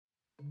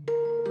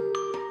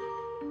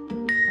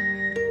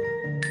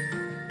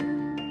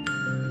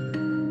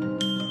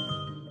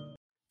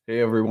Hey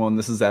everyone,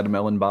 this is Adam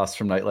Ellenboss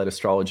from Nightlight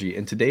Astrology,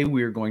 and today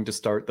we are going to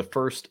start the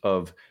first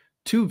of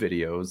two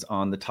videos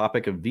on the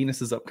topic of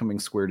Venus's upcoming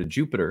square to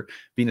Jupiter.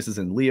 Venus is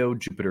in Leo,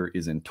 Jupiter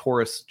is in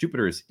Taurus.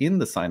 Jupiter is in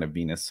the sign of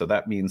Venus, so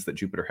that means that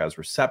Jupiter has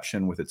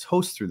reception with its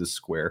host through the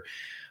square.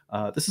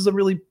 This is a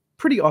really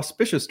pretty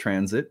auspicious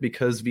transit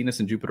because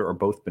Venus and Jupiter are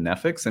both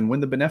benefics, and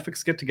when the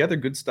benefics get together,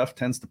 good stuff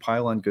tends to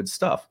pile on good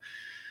stuff.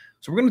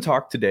 So we're going to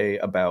talk today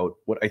about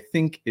what I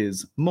think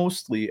is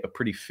mostly a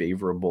pretty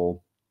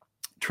favorable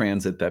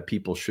transit that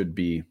people should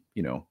be,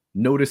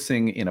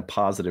 noticing in a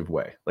positive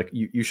way. Like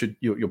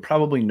you'll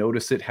probably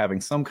notice it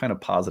having some kind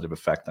of positive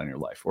effect on your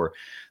life, or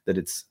that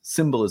its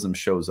symbolism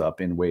shows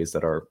up in ways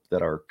that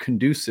are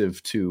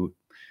conducive to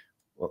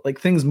like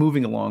things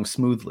moving along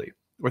smoothly,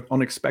 or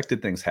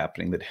unexpected things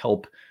happening that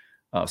help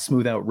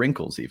smooth out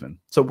wrinkles even.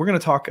 So we're going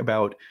to talk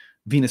about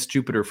Venus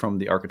Jupiter from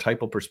the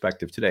archetypal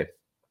perspective today.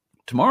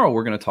 Tomorrow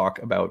we're going to talk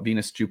about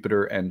Venus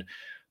Jupiter and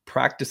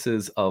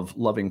practices of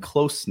loving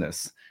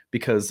closeness,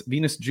 because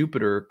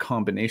Venus-Jupiter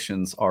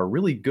combinations are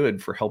really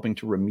good for helping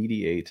to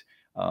remediate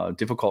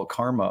difficult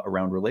karma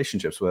around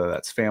relationships, whether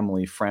that's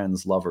family,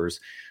 friends, lovers.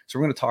 So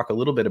we're going to talk a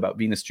little bit about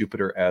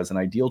Venus-Jupiter as an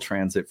ideal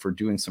transit for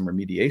doing some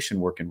remediation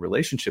work in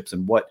relationships,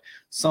 and what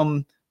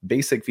some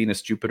basic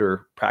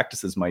Venus-Jupiter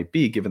practices might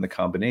be given the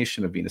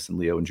combination of Venus and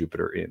Leo and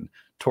Jupiter in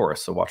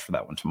Taurus. So watch for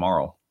that one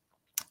tomorrow.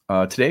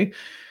 Today,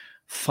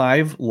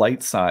 5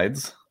 light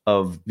sides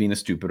of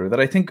Venus Jupiter that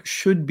I think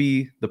should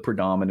be the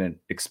predominant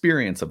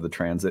experience of the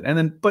transit.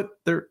 But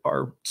there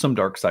are some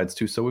dark sides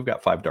too. So we've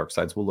got 5 dark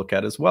sides we'll look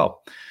at as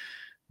well.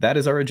 That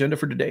is our agenda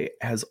for today.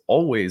 As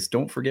always,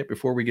 don't forget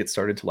before we get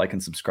started to like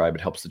and subscribe. It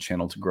helps the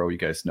channel to grow. You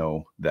guys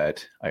know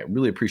that I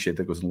really appreciate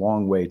that. It goes a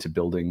long way to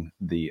building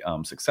the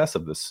success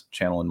of this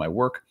channel and my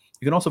work.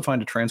 You can also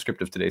find a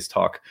transcript of today's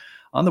talk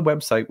on the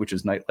website, which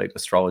is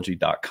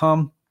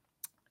nightlightastrology.com.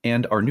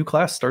 And our new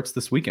class starts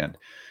this weekend.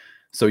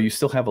 So you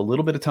still have a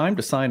little bit of time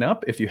to sign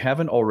up. If you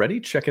haven't already,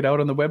 check it out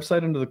on the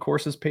website under the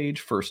courses page.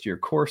 First year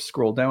course,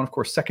 scroll down. Of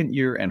course, second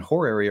year and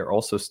horary are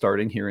also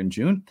starting here in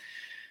June.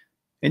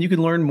 And you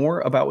can learn more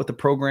about what the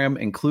program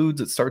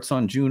includes. It starts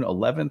on June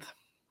 11th.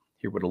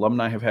 Hear what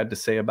alumni have had to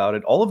say about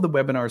it. All of the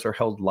webinars are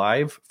held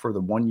live for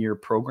the 1-year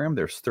program.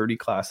 There's 30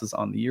 classes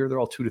on the year. They're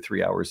all 2 to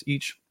 3 hours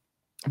each.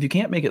 If you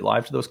can't make it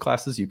live to those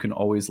classes, you can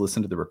always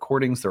listen to the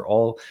recordings. They're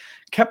all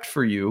kept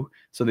for you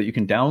so that you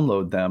can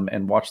download them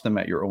and watch them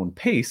at your own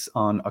pace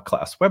on a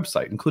class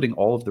website, including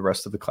all of the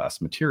rest of the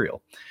class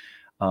material.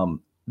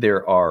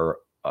 There are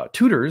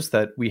tutors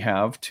that we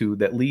have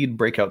that lead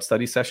breakout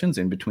study sessions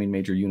in between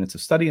major units of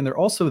study, and they're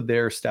also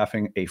there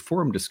staffing a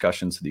forum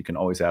discussion so that you can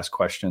always ask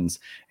questions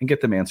and get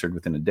them answered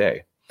within a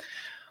day.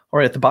 All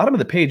right, at the bottom of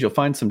the page, you'll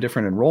find some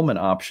different enrollment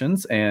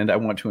options, and I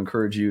want to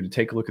encourage you to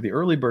take a look at the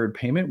early bird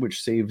payment,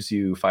 which saves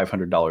you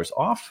 $500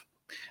 off.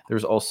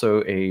 There's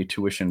also a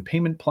tuition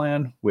payment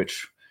plan,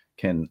 which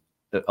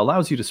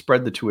allows you to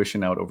spread the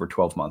tuition out over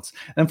 12 months.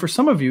 And for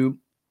some of you,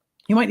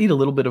 you might need a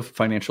little bit of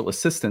financial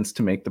assistance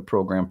to make the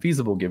program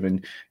feasible,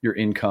 given your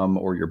income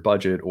or your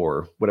budget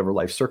or whatever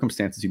life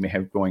circumstances you may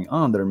have going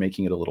on that are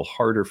making it a little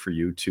harder for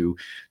you to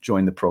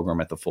join the program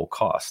at the full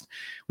cost.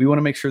 We want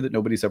to make sure that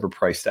nobody's ever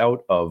priced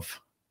out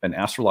of an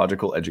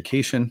astrological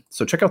education.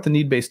 So check out the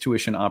need-based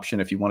tuition option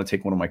if you want to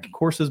take one of my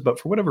courses, but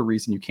for whatever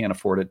reason you can't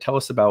afford it, tell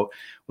us about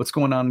what's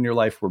going on in your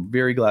life. We're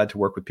very glad to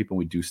work with people.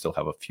 We do still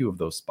have a few of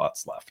those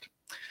spots left.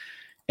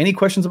 Any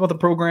questions about the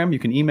program, you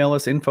can email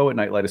us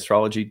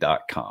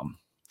info@nightlightastrology.com.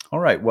 All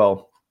right,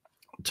 well,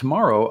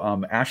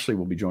 tomorrow, Ashley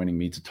will be joining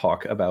me to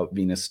talk about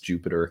Venus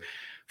Jupiter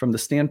from the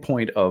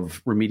standpoint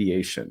of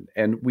remediation.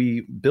 And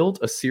we built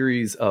a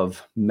series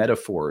of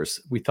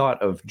metaphors. We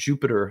thought of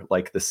Jupiter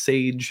like the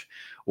sage,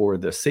 or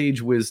the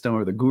sage wisdom,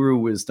 or the guru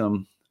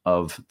wisdom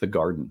of the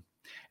garden.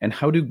 And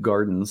how do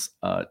gardens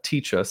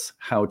teach us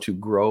how to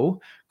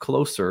grow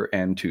closer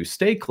and to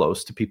stay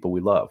close to people we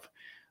love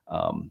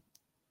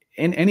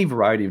in any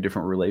variety of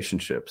different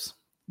relationships?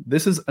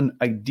 This is an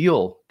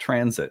ideal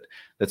transit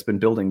that's been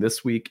building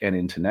this week and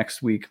into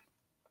next week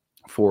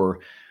for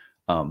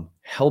the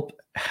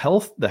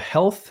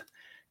health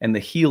and the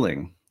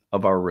healing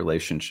of our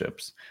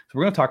relationships. So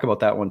we're going to talk about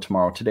that one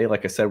tomorrow. Today,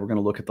 like I said, we're going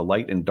to look at the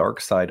light and dark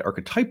side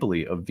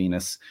archetypally of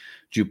Venus,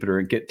 Jupiter,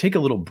 and take a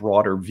little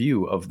broader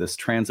view of this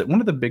transit. One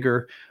of the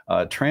bigger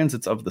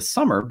transits of the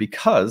summer,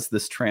 because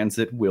this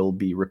transit will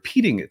be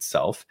repeating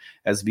itself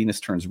as Venus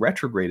turns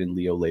retrograde in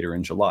Leo later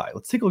in July.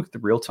 Let's take a look at the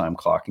real-time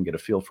clock and get a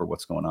feel for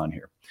what's going on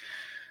here.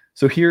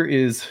 So here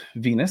is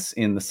Venus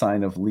in the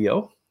sign of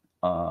Leo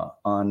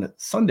on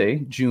Sunday,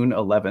 June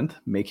 11th,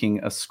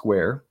 making a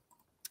square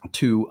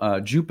to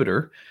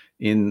Jupiter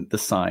in the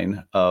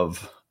sign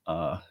of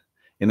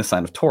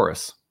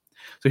Taurus.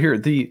 So here,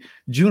 the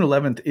June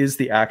 11th is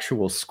the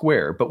actual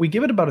square, but we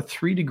give it about a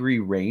 3-degree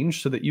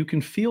range so that you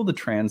can feel the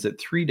transit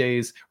 3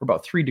 days or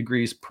about 3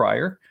 degrees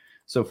prior.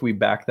 So if we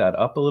back that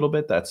up a little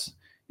bit, that's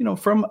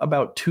from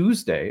about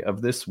Tuesday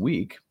of this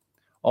week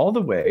all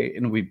the way,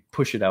 and we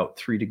push it out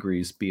 3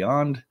 degrees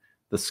beyond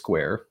the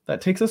square. That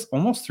takes us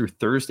almost through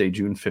Thursday,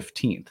 June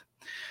 15th.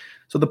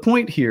 So the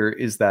point here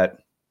is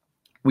that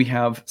we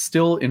have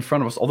still in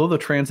front of us, although the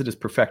transit is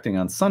perfecting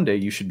on Sunday,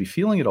 you should be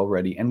feeling it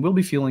already, and we'll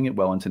be feeling it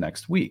well into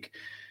next week.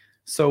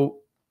 So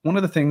one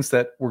of the things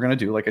that we're going to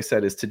do, like I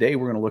said, is today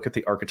we're going to look at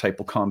the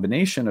archetypal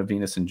combination of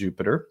Venus and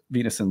Jupiter,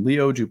 Venus and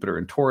Leo, Jupiter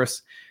and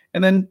Taurus.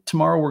 And then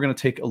tomorrow we're going to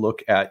take a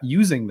look at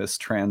using this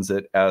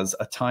transit as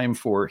a time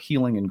for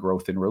healing and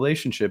growth in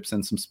relationships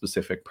and some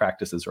specific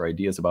practices or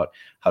ideas about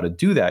how to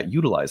do that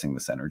utilizing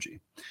this energy.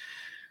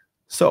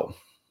 So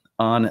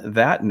on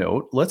that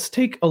note, let's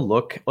take a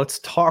look. Let's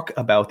talk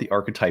about the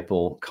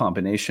archetypal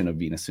combination of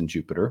Venus and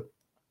Jupiter.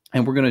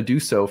 And we're going to do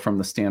so from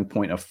the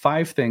standpoint of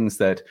 5 things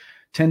that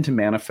tend to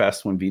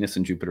manifest when Venus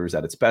and Jupiter is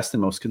at its best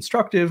and most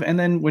constructive, and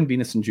then when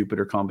Venus and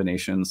Jupiter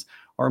combinations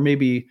are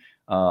maybe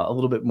a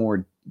little bit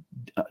more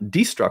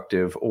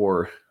destructive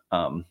or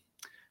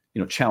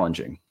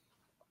challenging.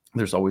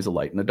 There's always a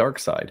light and a dark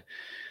side.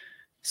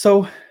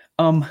 So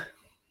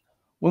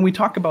when we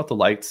talk about the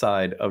light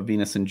side of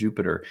Venus and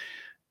Jupiter,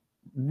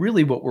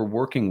 really what we're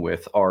working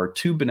with are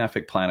 2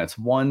 benefic planets,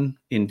 one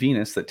in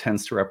Venus that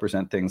tends to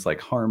represent things like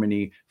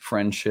harmony,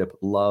 friendship,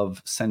 love,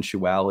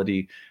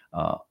 sensuality,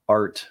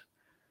 art,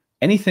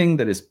 anything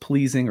that is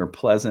pleasing or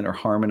pleasant or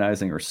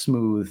harmonizing or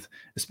smooth,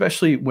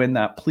 especially when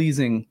that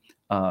pleasing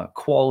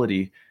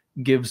quality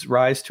gives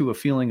rise to a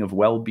feeling of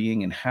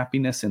well-being and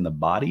happiness in the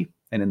body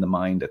and in the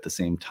mind at the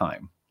same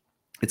time.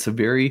 It's a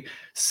very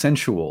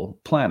sensual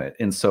planet.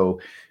 And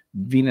so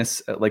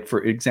Venus, like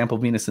for example,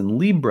 Venus in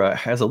Libra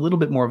has a little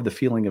bit more of the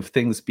feeling of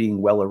things being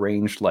well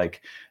arranged,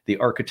 like the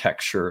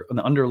architecture,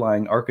 the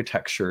underlying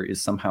architecture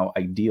is somehow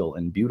ideal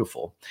and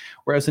beautiful.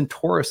 Whereas in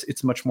Taurus,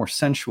 it's much more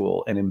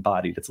sensual and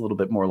embodied. It's a little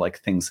bit more like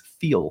things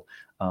feel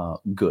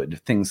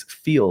good. Things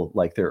feel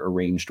like they're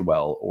arranged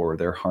well or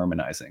they're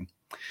harmonizing.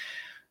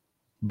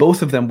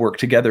 Both of them work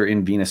together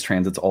in Venus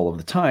transits all of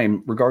the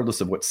time, regardless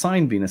of what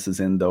sign Venus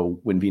is in, though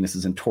when Venus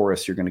is in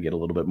Taurus, you're going to get a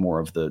little bit more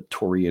of the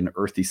Taurian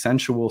earthy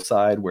sensual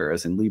side,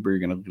 whereas in Libra,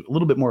 you're going to get a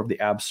little bit more of the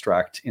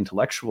abstract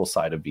intellectual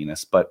side of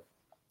Venus. But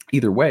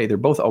either way, they're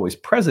both always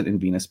present in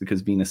Venus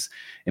because Venus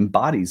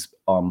embodies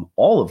all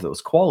of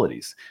those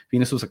qualities.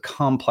 Venus was a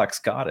complex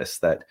goddess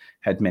that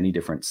had many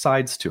different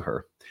sides to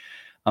her.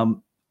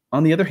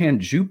 On the other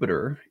hand,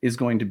 Jupiter is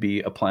going to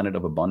be a planet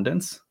of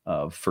abundance,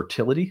 of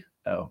fertility.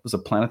 It was a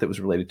planet that was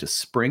related to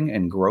spring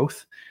and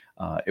growth.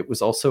 It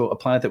was also a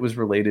planet that was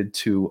related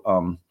to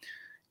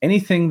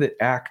anything that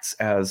acts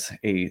as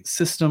a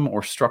system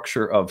or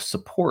structure of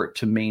support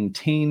to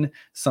maintain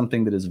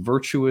something that is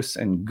virtuous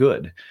and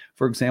good.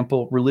 For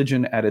example,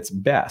 religion at its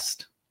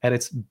best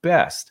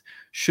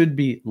should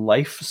be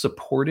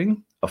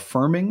life-supporting,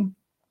 affirming,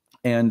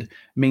 and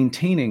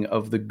maintaining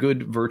of the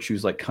good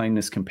virtues like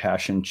kindness,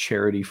 compassion,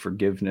 charity,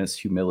 forgiveness,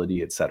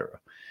 humility, etc.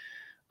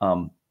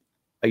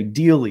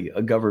 Ideally,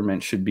 a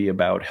government should be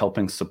about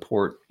helping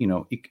support,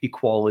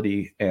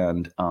 equality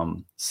and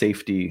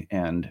safety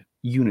and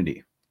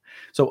unity.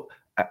 So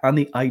on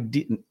the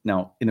idea,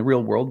 now in the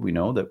real world, we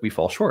know that we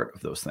fall short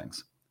of those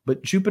things.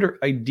 But Jupiter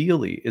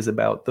ideally is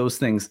about those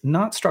things,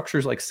 not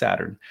structures like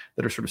Saturn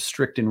that are sort of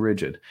strict and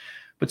rigid,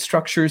 but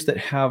structures that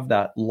have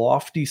that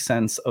lofty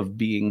sense of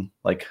being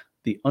like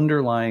the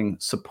underlying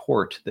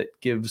support that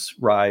gives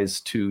rise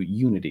to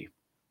unity.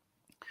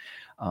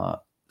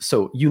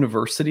 So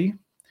university,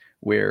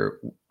 where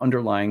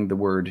underlying the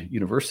word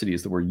university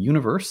is the word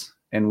universe,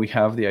 and we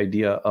have the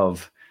idea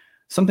of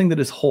something that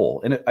is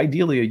whole. And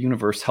ideally, a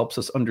universe helps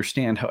us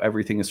understand how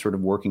everything is sort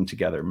of working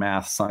together,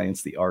 math,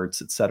 science, the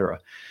arts, etc.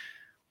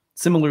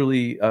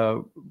 Similarly,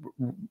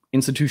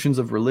 institutions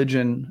of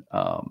religion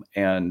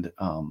and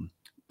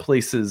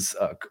places,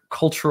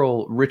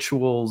 cultural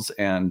rituals,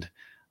 and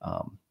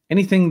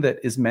anything that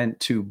is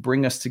meant to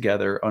bring us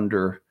together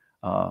under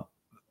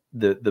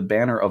the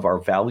banner of our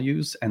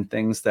values and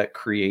things that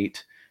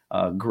create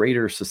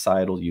greater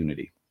societal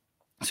unity.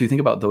 So you think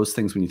about those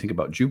things when you think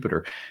about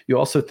Jupiter. You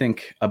also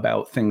think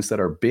about things that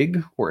are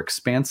big or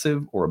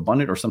expansive or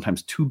abundant or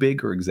sometimes too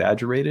big or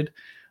exaggerated.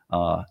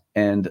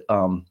 And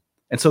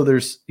so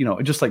there's,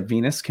 just like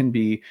Venus can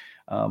be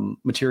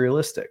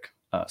materialistic.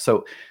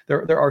 So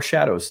there are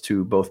shadows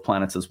to both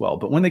planets as well.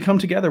 But when they come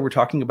together, we're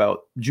talking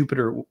about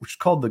Jupiter, which is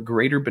called the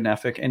greater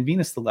benefic, and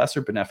Venus, the lesser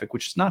benefic,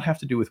 which does not have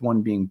to do with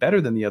one being better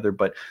than the other,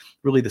 but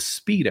really the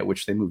speed at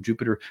which they move.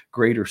 Jupiter,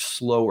 greater,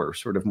 slower,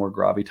 sort of more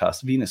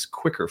gravitas. Venus,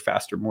 quicker,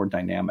 faster, more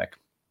dynamic.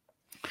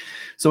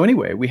 So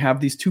anyway, we have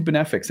these 2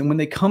 benefics, and when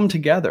they come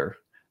together,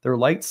 their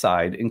light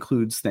side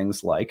includes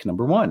things like,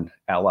 number 1,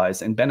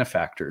 allies and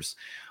benefactors.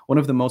 One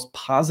of the most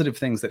positive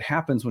things that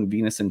happens when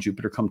Venus and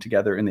Jupiter come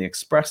together and they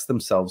express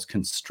themselves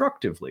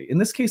constructively. In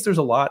this case, there's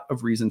a lot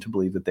of reason to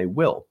believe that they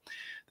will.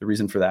 The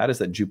reason for that is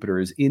that Jupiter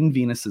is in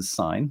Venus's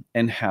sign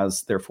and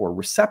has therefore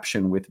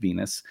reception with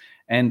Venus.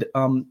 And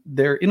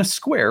they're in a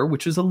square,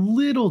 which is a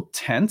little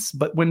tense,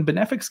 but when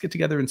benefics get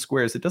together in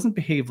squares, it doesn't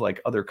behave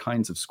like other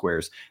kinds of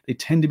squares. They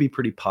tend to be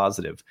pretty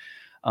positive.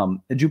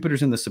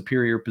 Jupiter's in the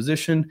superior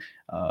position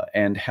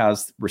and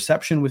has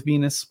reception with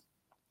Venus.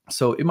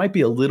 So it might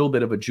be a little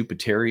bit of a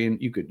Jupiterian.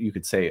 You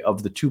could say,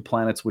 of the two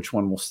planets, which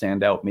one will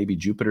stand out? Maybe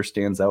Jupiter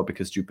stands out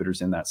because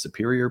Jupiter's in that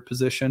superior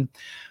position,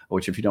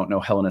 which, if you don't know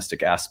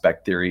Hellenistic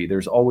aspect theory,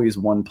 there's always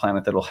one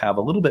planet that'll have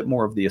a little bit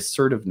more of the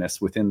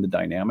assertiveness within the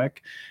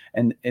dynamic.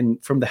 And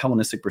from the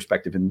Hellenistic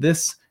perspective, in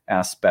this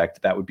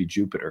aspect, that would be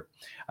Jupiter.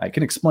 I've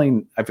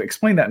explained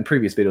that in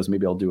previous videos.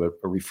 Maybe I'll do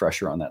a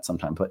refresher on that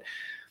sometime. But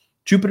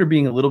Jupiter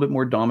being a little bit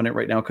more dominant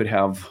right now could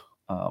have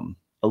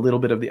a little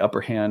bit of the upper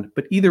hand.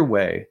 But either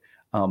way,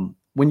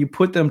 when you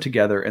put them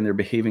together and they're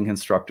behaving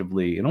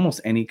constructively in almost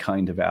any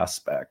kind of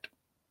aspect,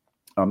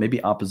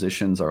 maybe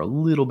oppositions are a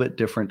little bit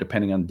different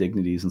depending on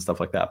dignities and stuff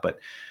like that. But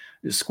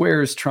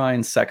squares,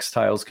 trines,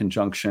 sextiles,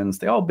 conjunctions,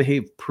 they all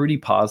behave pretty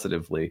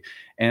positively.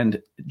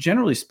 And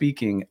generally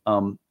speaking,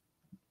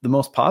 the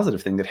most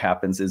positive thing that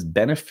happens is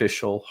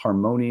beneficial,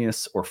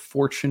 harmonious, or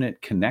fortunate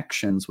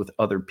connections with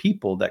other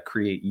people that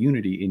create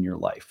unity in your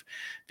life.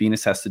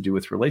 Venus has to do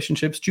with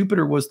relationships.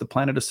 Jupiter was the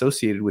planet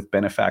associated with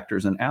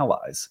benefactors and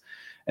allies.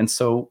 And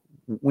so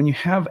when you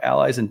have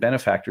allies and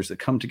benefactors that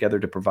come together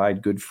to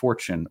provide good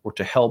fortune or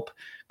to help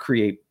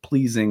create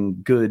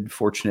pleasing, good,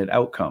 fortunate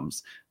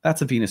outcomes,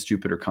 that's a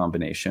Venus-Jupiter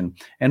combination,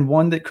 and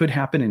one that could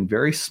happen in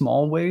very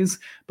small ways,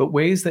 but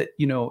ways that,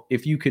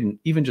 if you can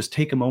even just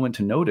take a moment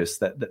to notice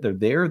that they're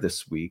there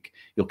this week,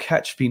 you'll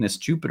catch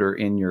Venus-Jupiter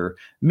in your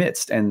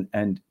midst.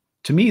 And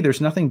to me,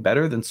 there's nothing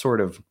better than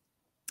sort of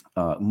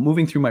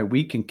moving through my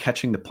week and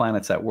catching the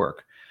planets at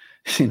work.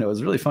 It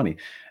was really funny.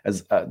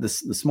 As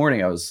this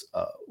morning, I was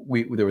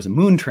there was a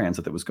moon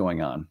transit that was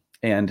going on,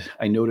 and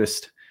I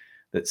noticed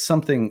that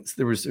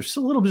there's a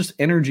little just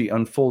energy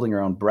unfolding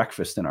around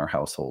breakfast in our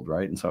household,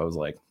 right? And so I was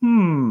like,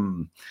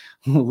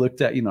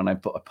 looked at, and I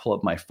pull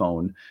up my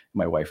phone.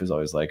 My wife is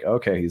always like,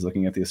 okay, he's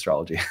looking at the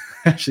astrology.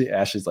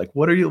 Ashley's like,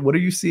 what are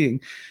you seeing?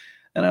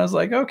 And I was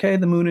like, okay,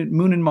 the moon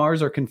and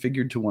Mars are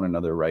configured to one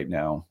another right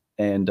now,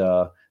 and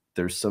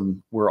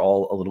we're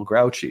all a little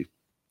grouchy.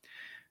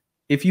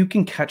 If you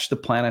can catch the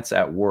planets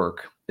at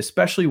work,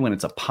 especially when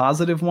it's a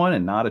positive one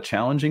and not a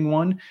challenging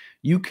one,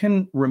 you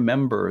can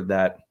remember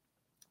that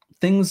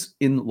things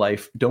in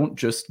life don't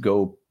just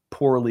go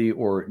poorly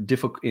or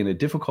in a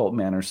difficult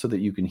manner so that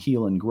you can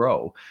heal and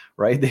grow,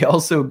 right? They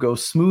also go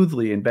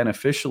smoothly and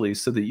beneficially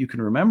so that you can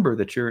remember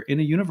that you're in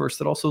a universe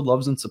that also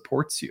loves and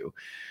supports you.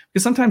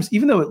 Because sometimes,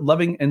 even though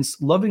loving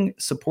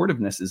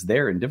supportiveness is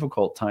there in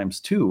difficult times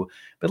too,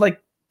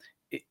 but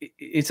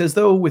it's as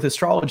though with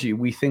astrology,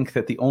 we think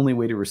that the only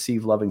way to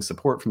receive loving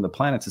support from the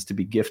planets is to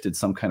be gifted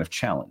some kind of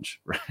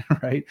challenge,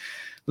 right?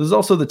 There's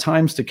also the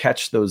times to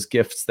catch those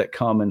gifts that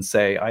come and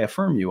say, I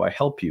affirm you, I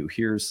help you.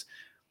 Here's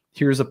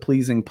a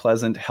pleasing,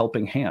 pleasant,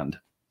 helping hand.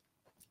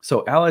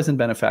 So allies and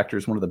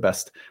benefactors, one of the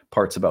best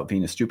parts about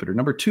Venus, Jupiter.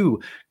 Number 2,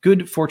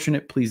 good,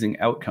 fortunate, pleasing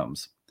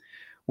outcomes.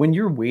 When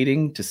you're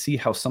waiting to see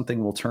how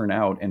something will turn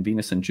out and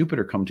Venus and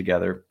Jupiter come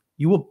together,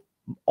 you will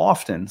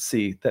often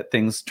see that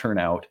things turn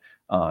out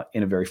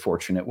in a very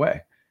fortunate way.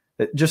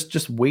 That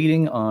just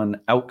waiting on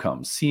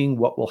outcomes, seeing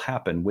what will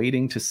happen,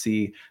 waiting to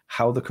see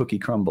how the cookie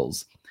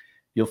crumbles.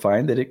 You'll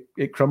find that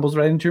it crumbles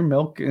right into your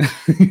milk.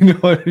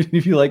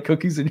 If you like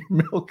cookies in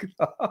your milk,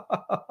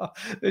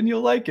 then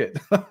you'll like it.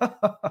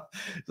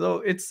 So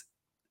it's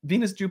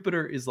Venus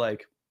Jupiter is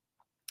like,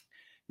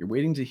 you're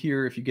waiting to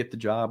hear if you get the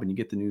job and you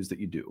get the news that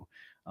you do.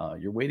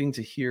 You're waiting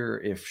to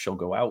hear if she'll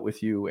go out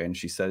with you and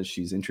she says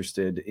she's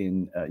interested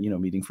in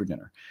meeting for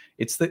dinner.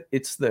 It's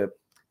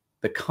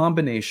the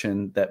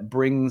combination that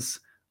brings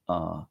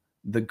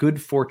the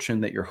good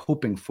fortune that you're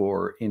hoping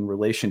for in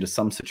relation to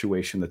some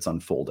situation that's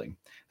unfolding.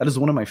 That is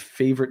one of my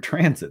favorite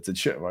transits. It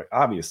should,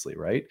 obviously,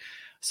 right?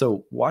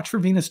 So watch for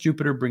Venus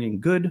Jupiter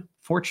bringing good,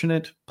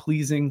 fortunate,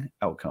 pleasing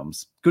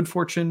outcomes. Good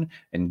fortune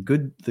and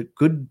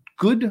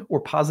good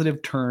or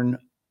positive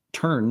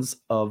turns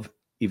of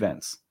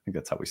events. I think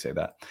that's how we say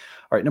that.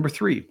 All right, number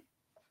 3,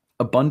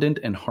 abundant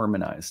and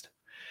harmonized.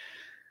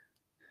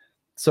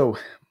 So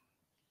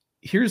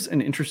here's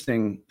an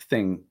interesting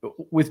thing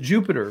with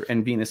Jupiter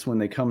and Venus when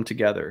they come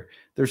together.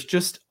 There's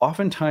just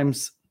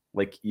oftentimes,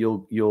 like,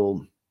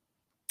 you'll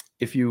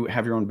if you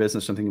have your own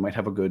business, something, you might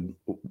have a good,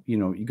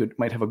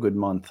 might have a good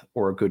month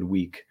or a good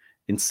week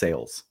in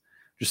sales.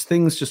 Just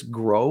things just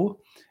grow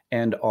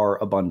and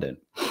are abundant.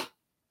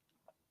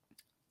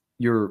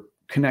 Your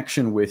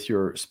connection with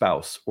your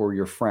spouse or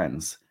your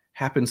friends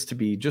happens to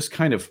be just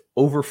kind of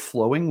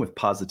overflowing with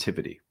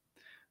positivity.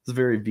 It's a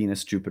very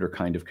Venus-Jupiter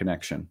kind of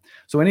connection.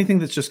 So anything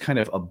that's just kind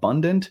of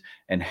abundant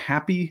and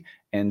happy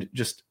and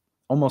just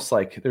almost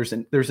like there's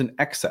an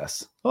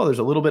excess. Oh, there's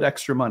a little bit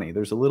extra money.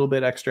 There's a little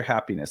bit extra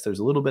happiness. There's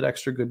a little bit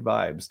extra good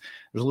vibes.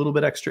 There's a little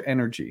bit extra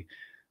energy.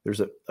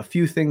 There's a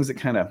few things that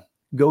kind of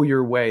go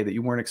your way that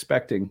you weren't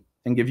expecting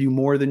and give you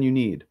more than you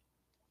need.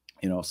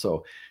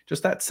 So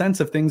just that sense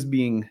of things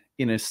being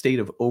in a state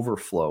of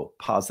overflow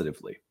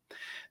positively.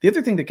 The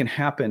other thing that can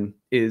happen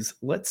is,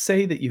 let's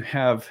say that you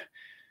have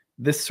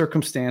this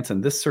circumstance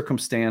and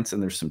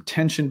there's some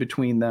tension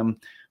between them,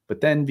 but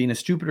then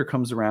Venus Jupiter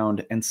comes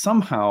around and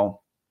somehow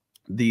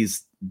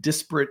these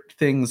disparate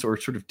things or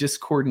sort of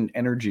discordant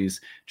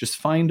energies just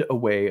find a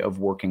way of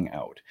working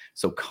out.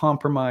 So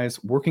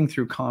compromise, working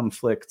through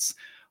conflicts,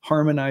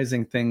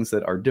 harmonizing things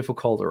that are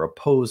difficult or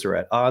opposed or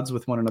at odds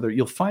with one another,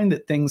 you'll find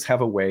that things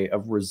have a way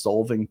of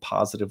resolving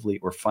positively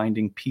or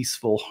finding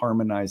peaceful,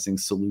 harmonizing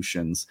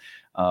solutions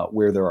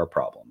where there are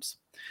problems.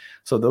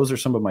 So those are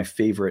some of my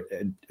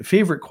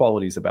favorite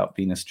qualities about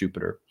Venus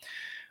Jupiter.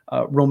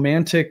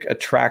 Romantic,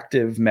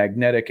 attractive,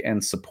 magnetic,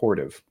 and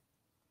supportive.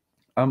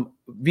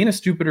 Venus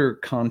Jupiter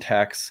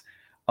contacts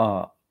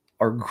are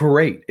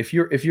great if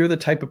you're the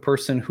type of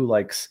person who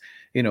likes,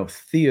 you know,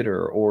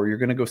 theater, or you're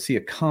going to go see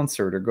a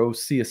concert or go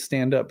see a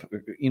stand-up,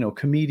 you know,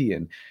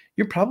 comedian.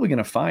 You're probably going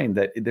to find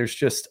that there's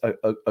just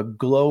a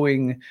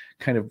glowing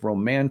kind of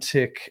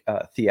romantic,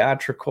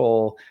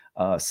 theatrical,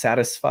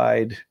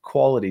 satisfied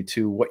quality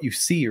to what you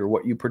see or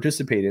what you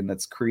participate in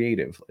that's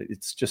creative.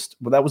 It's just,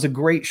 well, that was a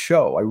great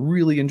show. I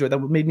really enjoyed that.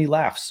 Made me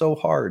laugh so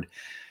hard.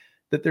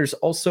 That there's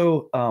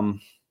also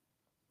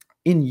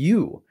in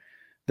you,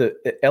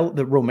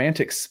 the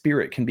romantic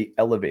spirit can be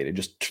elevated,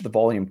 just the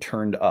volume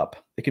turned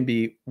up. It can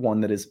be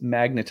one that is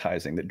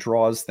magnetizing, that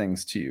draws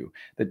things to you,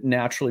 that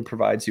naturally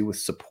provides you with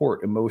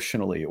support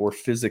emotionally or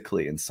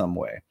physically in some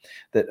way,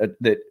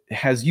 that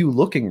has you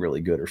looking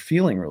really good or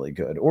feeling really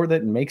good, or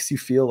that makes you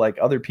feel like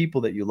other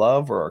people that you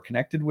love or are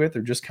connected with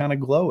are just kind of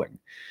glowing.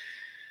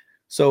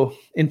 So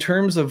in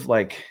terms of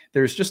like,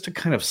 there's just a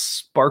kind of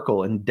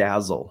sparkle and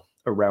dazzle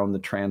around the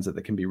transit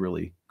that can be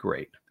really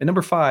great. And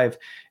number 5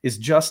 is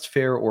just,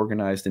 fair,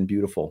 organized, and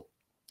beautiful.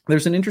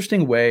 There's an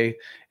interesting way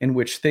in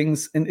which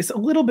things, and it's a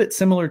little bit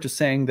similar to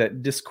saying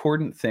that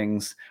discordant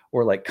things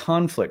or like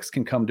conflicts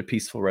can come to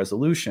peaceful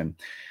resolution.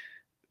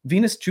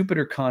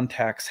 Venus-Jupiter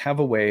contacts have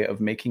a way of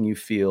making you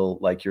feel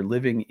like you're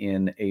living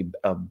in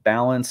a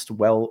balanced,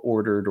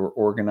 well-ordered, or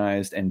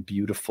organized and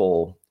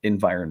beautiful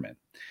environment,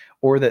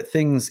 or that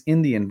things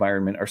in the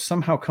environment are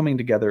somehow coming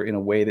together in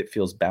a way that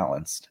feels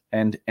balanced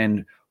and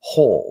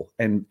whole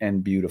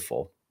and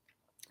beautiful.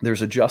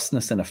 There's a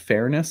justness and a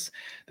fairness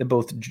that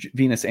both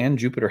Venus and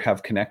Jupiter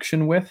have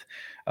connection with.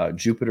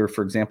 Jupiter,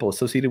 for example,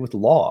 associated with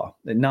law,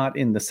 not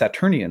in the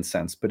Saturnian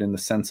sense, but in the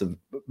sense of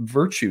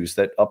virtues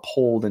that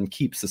uphold and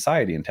keep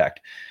society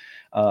intact.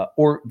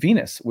 Or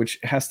Venus, which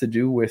has to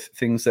do with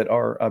things that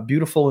are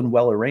beautiful and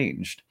well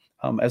arranged.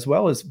 As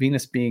well as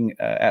Venus being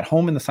at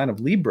home in the sign of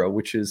Libra,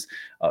 which is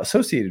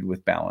associated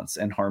with balance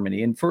and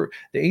harmony. And for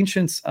the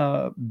ancients,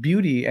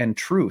 beauty and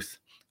truth,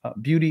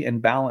 beauty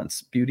and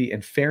balance, beauty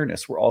and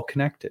fairness were all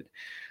connected.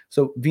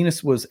 So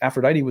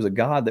Aphrodite was a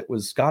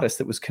goddess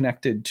that was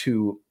connected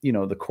to, you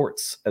know, the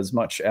courts as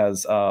much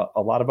as a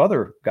lot of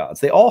other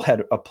gods. They all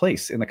had a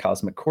place in the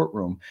cosmic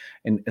courtroom,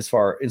 and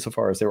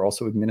insofar as they were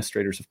also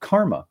administrators of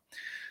karma.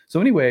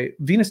 So anyway,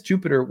 Venus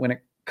Jupiter, when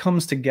it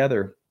comes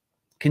together,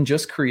 can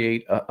just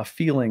create a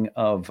feeling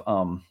of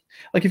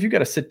like if you got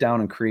to sit down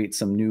and create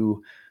some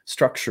new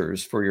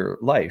structures for your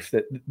life,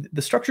 that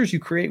the structures you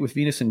create with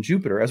Venus and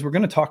Jupiter, as we're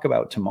going to talk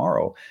about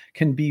tomorrow,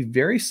 can be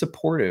very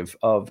supportive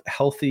of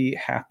healthy,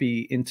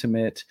 happy,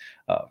 intimate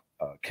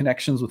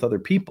connections with other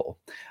people.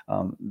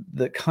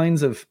 The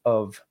kinds of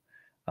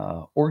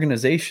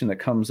organization that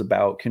comes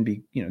about can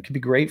be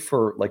great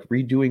for like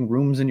redoing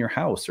rooms in your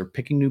house or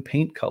picking new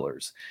paint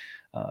colors.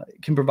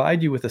 It can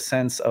provide you with a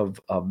sense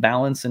of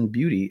balance and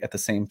beauty at the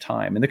same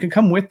time. And there can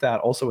come with that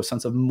also a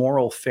sense of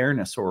moral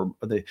fairness, or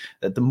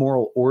that the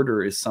moral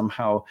order is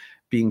somehow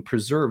being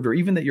preserved, or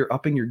even that you're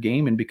upping your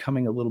game and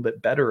becoming a little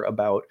bit better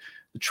about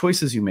the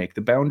choices you make,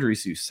 the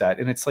boundaries you set.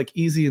 And it's like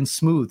easy and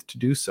smooth to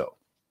do so.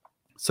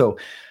 So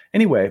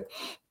anyway,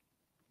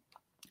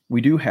 we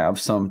do have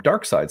some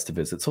dark sides to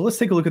visit. So let's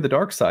take a look at the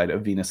dark side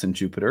of Venus and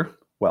Jupiter.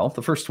 Well,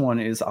 the first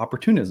one is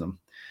opportunism.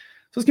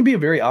 So this can be a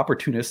very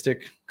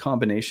opportunistic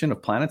combination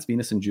of planets.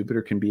 Venus and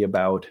Jupiter can be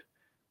about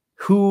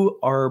who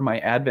are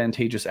my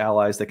advantageous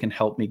allies that can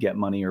help me get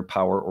money or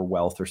power or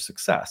wealth or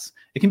success.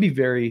 It can be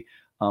very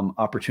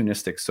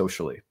opportunistic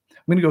socially.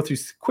 I'm going to go through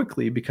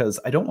quickly because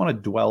I don't want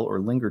to dwell or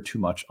linger too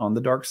much on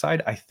the dark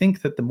side. I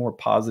think that the more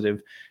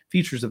positive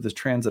features of this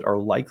transit are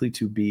likely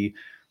to be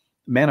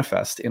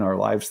manifest in our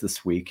lives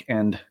this week.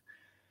 And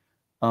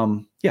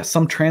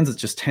some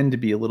transits just tend to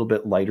be a little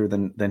bit lighter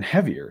than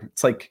heavier.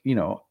 It's like, you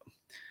know,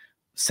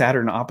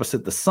 Saturn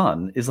opposite the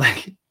sun is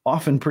like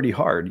often pretty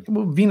hard.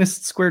 Well, Venus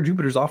square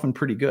Jupiter is often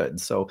pretty good.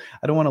 So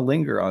I don't want to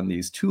linger on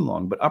these too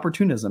long, but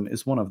opportunism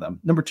is one of them.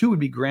 Number 2 would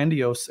be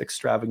grandiose,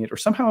 extravagant, or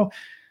somehow,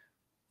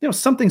 you know,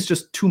 something's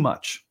just too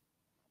much.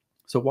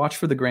 So watch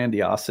for the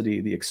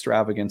grandiosity, the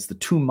extravagance, the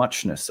too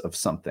muchness of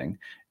something.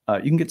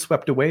 You can get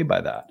swept away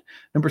by that.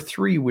 Number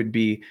 3 would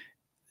be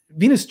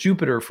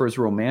Venus-Jupiter, for as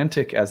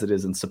romantic as it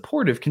is and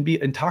supportive, can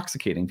be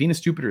intoxicating.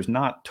 Venus-Jupiter is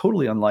not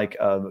totally unlike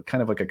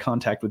kind of like a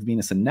contact with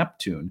Venus and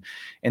Neptune,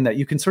 in that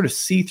you can sort of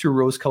see through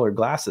rose-colored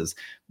glasses.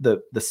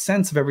 The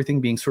sense of everything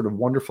being sort of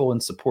wonderful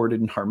and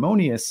supported and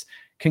harmonious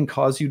can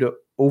cause you to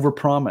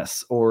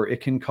overpromise, or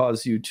it can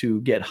cause you to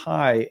get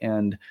high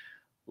and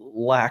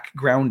lack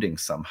grounding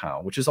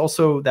somehow, which is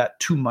also that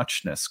too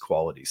muchness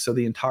quality. So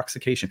the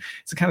intoxication,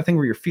 it's the kind of thing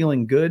where you're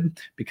feeling good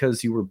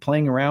because you were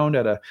playing around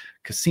at a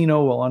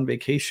casino while on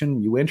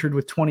vacation. You entered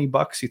with 20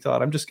 bucks. You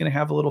thought, I'm just going to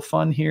have a little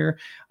fun here.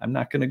 I'm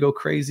not going to go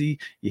crazy.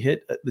 You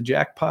hit the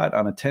jackpot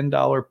on a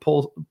 $10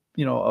 pull,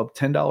 a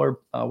 $10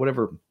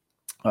 whatever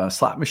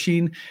slot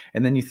machine,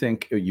 and then you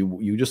think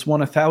you just won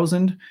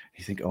 1,000.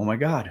 You think, oh my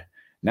God,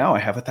 now I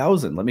have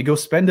 1,000. Let me go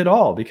spend it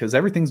all because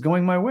everything's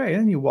going my way.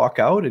 And you walk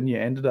out and you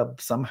ended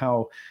up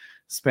somehow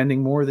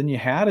spending more than you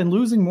had and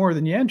losing more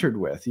than you entered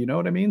with. You know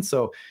what I mean?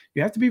 So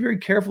you have to be very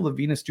careful of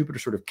Venus, Jupiter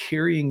sort of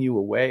carrying you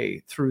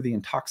away through the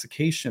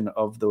intoxication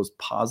of those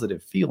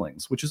positive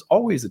feelings, which is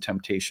always a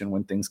temptation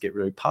when things get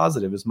really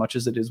positive as much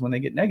as it is when they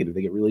get negative.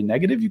 They get really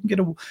negative. You can get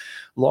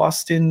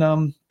lost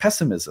in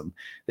pessimism.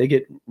 They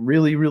get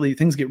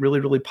things get really,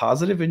 really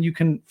positive, and you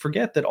can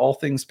forget that all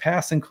things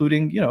pass,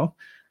 including,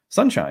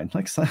 sunshine.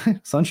 Like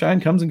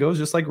sunshine comes and goes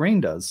just like rain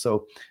does.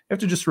 So you have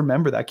to just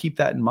remember that, keep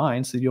that in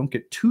mind so you don't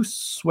get too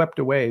swept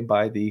away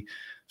by the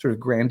sort of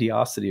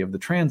grandiosity of the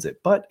transit.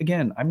 But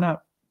again, I'm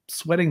not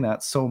sweating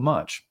that so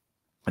much.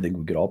 I think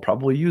we could all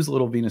probably use a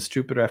little Venus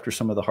Jupiter after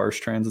some of the harsh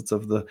transits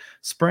of the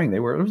spring.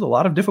 There was a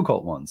lot of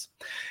difficult ones.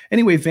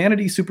 Anyway,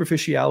 vanity,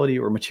 superficiality,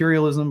 or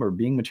materialism, or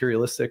being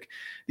materialistic,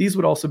 these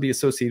would also be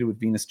associated with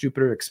Venus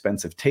Jupiter.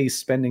 Expensive taste,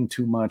 spending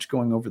too much,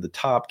 going over the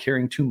top,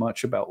 caring too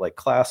much about like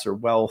class or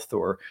wealth,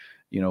 or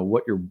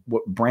what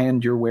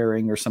brand you're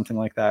wearing or something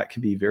like that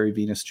can be very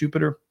Venus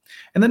Jupiter.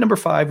 And then number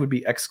 5 would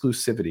be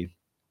exclusivity.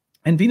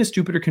 And Venus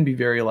Jupiter can be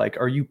very like,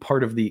 are you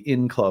part of the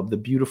in club, the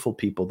beautiful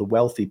people, the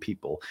wealthy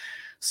people?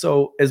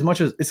 So as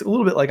much as it's a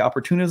little bit like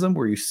opportunism,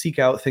 where you seek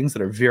out things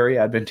that are very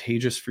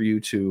advantageous for you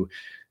to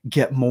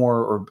get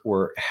more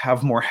or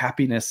have more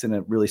happiness in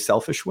a really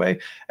selfish way,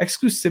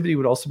 exclusivity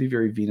would also be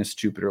very Venus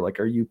Jupiter. Like,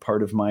 are you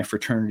part of my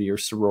fraternity or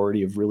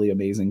sorority of really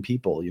amazing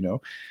people?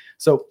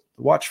 So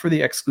watch for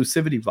the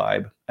exclusivity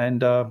vibe,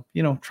 and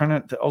try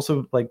not to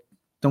also like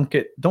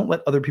don't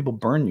let other people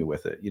burn you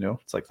with it.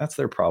 It's like, that's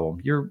their problem.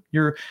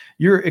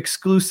 You're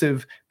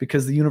exclusive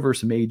because the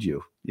universe made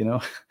you.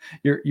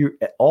 You're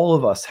all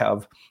of us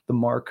have the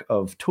mark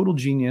of total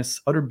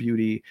genius, utter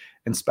beauty,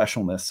 and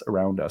specialness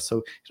around us. So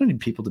you don't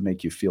need people to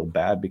make you feel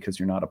bad because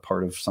you're not a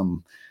part of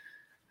some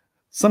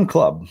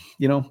club.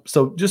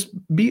 So just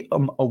be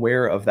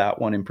aware of that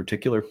one in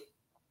particular.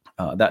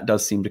 That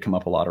does seem to come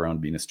up a lot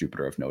around Venus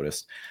Jupiter, I've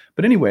noticed.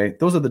 But anyway,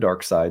 those are the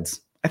dark sides.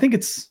 I think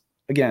it's,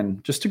 again,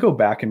 just to go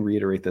back and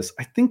reiterate this,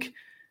 I think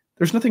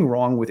there's nothing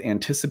wrong with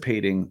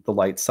anticipating the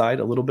light side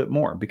a little bit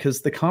more,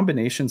 because the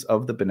combinations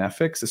of the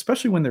benefics,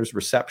 especially when there's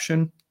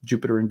reception,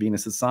 Jupiter and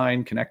Venus'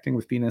 sign connecting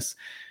with Venus,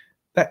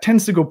 that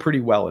tends to go pretty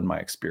well in my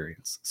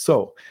experience.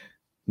 So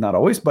not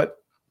always,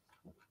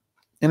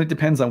 and it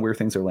depends on where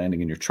things are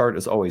landing in your chart,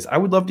 as always. I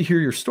would love to hear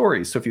your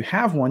stories. So if you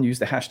have one, use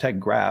the hashtag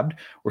grabbed,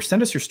 or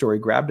send us your story,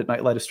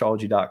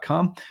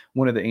 grabbed@nightlightastrology.com.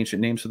 One of the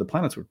ancient names for the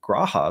planets were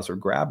grahas, or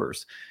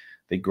grabbers.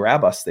 They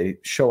grab us, they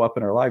show up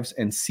in our lives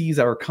and seize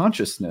our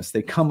consciousness.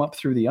 They come up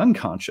through the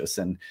unconscious,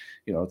 and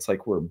it's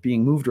like we're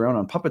being moved around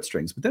on puppet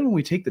strings. But then when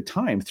we take the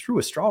time through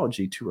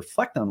astrology to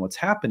reflect on what's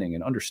happening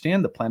and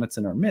understand the planets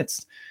in our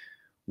midst,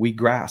 we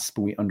grasp,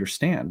 we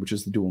understand, which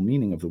is the dual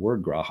meaning of the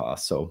word graha.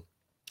 So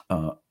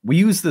we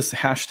use this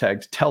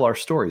hashtag to tell our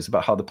stories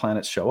about how the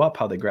planets show up,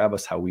 how they grab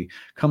us, how we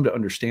come to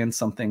understand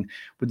something.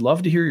 We'd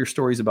love to hear your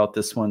stories about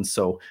this one.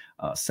 So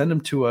send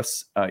them to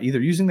us either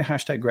using the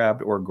hashtag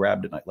grabbed or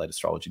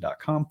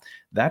grabbed@nightlightastrology.com.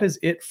 That is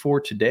it for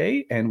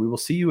today. And we will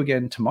see you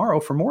again tomorrow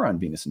for more on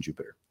Venus and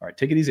Jupiter. All right,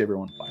 take it easy,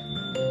 everyone.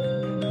 Bye.